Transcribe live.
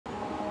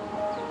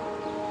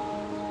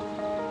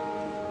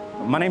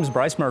My name is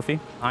Bryce Murphy.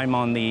 I'm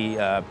on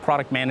the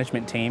product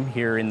management team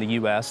here in the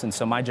U.S., and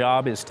so my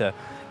job is to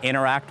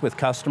interact with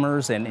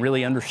customers and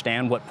really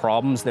understand what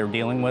problems they're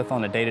dealing with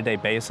on a day-to-day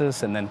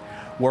basis, and then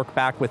work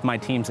back with my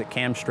teams at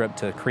Kamstrup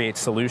to create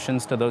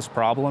solutions to those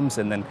problems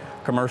and then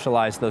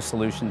commercialize those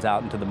solutions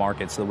out into the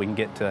market so that we can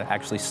get to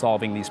actually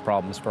solving these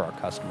problems for our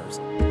customers.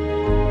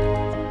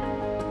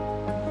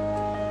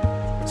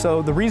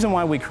 So the reason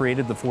why we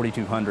created the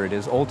 4200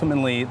 is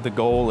ultimately the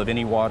goal of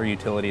any water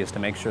utility is to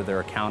make sure they're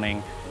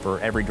accounting for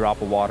every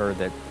drop of water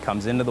that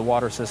comes into the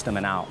water system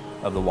and out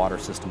of the water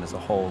system as a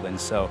whole. And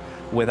so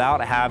without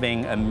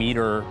having a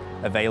meter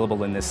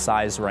available in this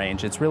size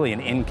range, it's really an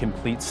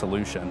incomplete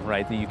solution,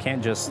 right? That you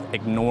can't just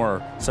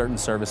ignore certain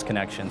service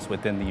connections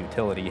within the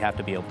utility. You have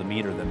to be able to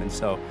meter them. And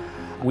so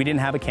we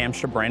didn't have a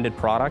Kamstrup branded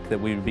product that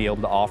we would be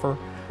able to offer.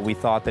 We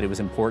thought that it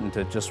was important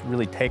to just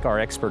really take our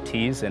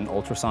expertise in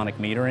ultrasonic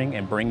metering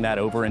and bring that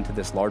over into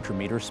this larger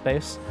meter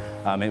space.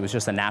 It was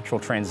just a natural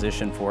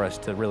transition for us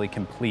to really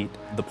complete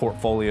the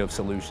portfolio of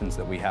solutions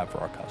that we have for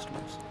our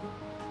customers.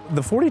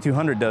 The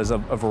 4200 does a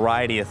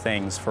variety of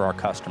things for our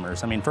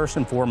customers. I mean, first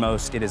and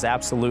foremost, it is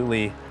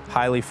absolutely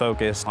highly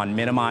focused on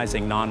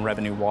minimizing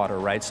non-revenue water,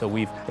 right? So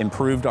we've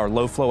improved our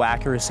low flow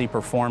accuracy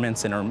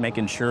performance and are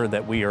making sure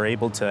that we are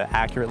able to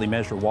accurately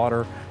measure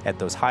water at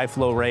those high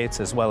flow rates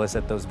as well as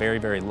at those very,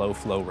 very low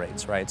flow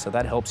rates, right? So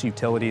that helps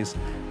utilities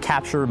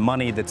capture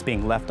money that's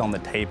being left on the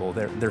table.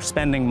 They're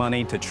spending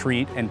money to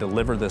treat and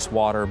deliver this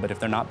water, but if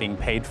they're not being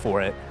paid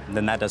for it,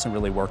 then that doesn't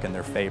really work in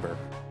their favor.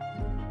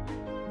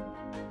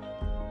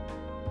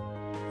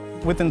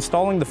 With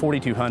installing the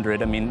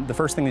 4200, I mean, the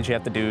first thing that you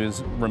have to do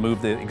is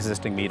remove the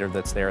existing meter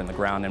that's there in the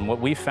ground. And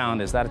what we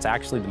found is that it's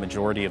actually the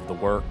majority of the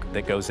work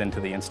that goes into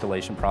the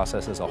installation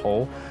process as a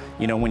whole.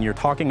 You know, when you're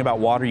talking about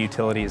water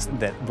utilities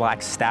that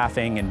lack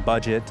staffing and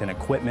budget and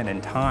equipment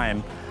and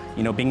time,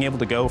 you know, being able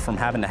to go from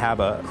having to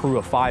have a crew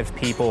of 5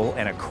 people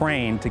and a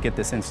crane to get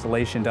this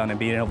installation done and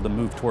being able to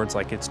move towards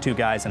like it's 2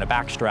 guys and a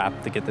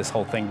backstrap to get this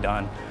whole thing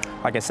done.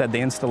 Like I said, the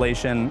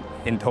installation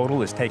in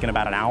total has taken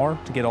about an hour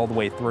to get all the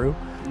way through.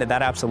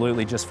 That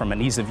absolutely, just from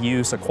an ease of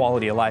use, a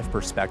quality of life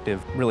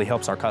perspective, really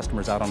helps our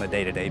customers out on a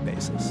day-to-day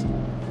basis.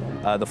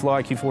 The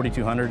flowIQ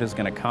 4200 is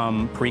going to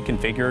come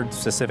pre-configured,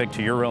 specific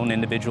to your own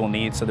individual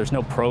needs, so there's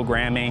no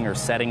programming or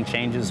setting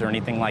changes or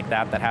anything like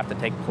that that have to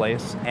take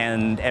place.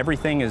 And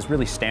everything is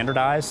really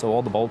standardized, so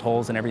all the bolt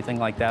holes and everything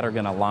like that are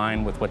going to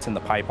align with what's in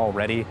the pipe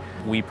already.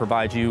 We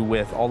provide you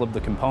with all of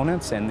the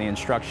components and the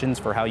instructions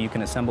for how you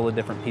can assemble the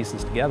different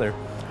pieces together.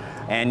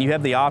 And you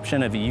have the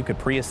option of you could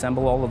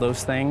pre-assemble all of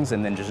those things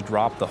and then just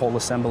drop the whole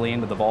assembly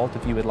into the vault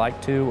if you would like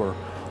to, or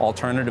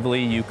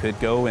alternatively, you could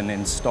go and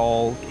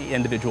install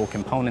individual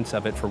components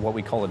of it for what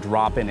we call a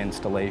drop-in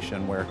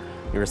installation, where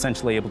you're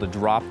essentially able to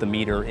drop the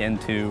meter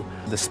into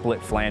the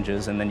split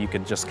flanges and then you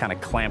could just kind of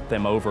clamp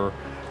them over,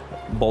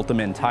 bolt them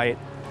in tight,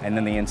 and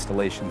then the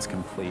installation's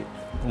complete.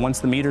 Once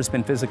the meter's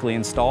been physically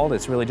installed,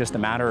 it's really just a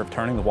matter of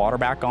turning the water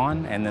back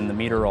on, and then the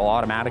meter will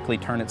automatically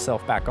turn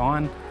itself back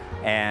on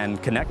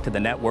and connect to the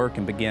network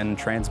and begin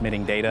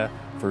transmitting data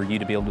for you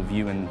to be able to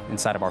view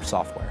inside of our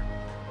software.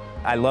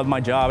 I love my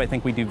job. I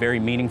think we do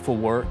very meaningful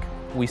work.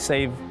 We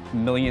save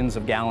millions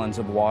of gallons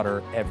of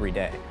water every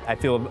day. I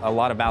feel a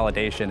lot of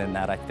validation in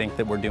that. I think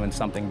that we're doing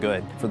something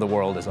good for the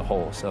world as a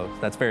whole, so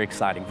that's very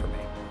exciting for me.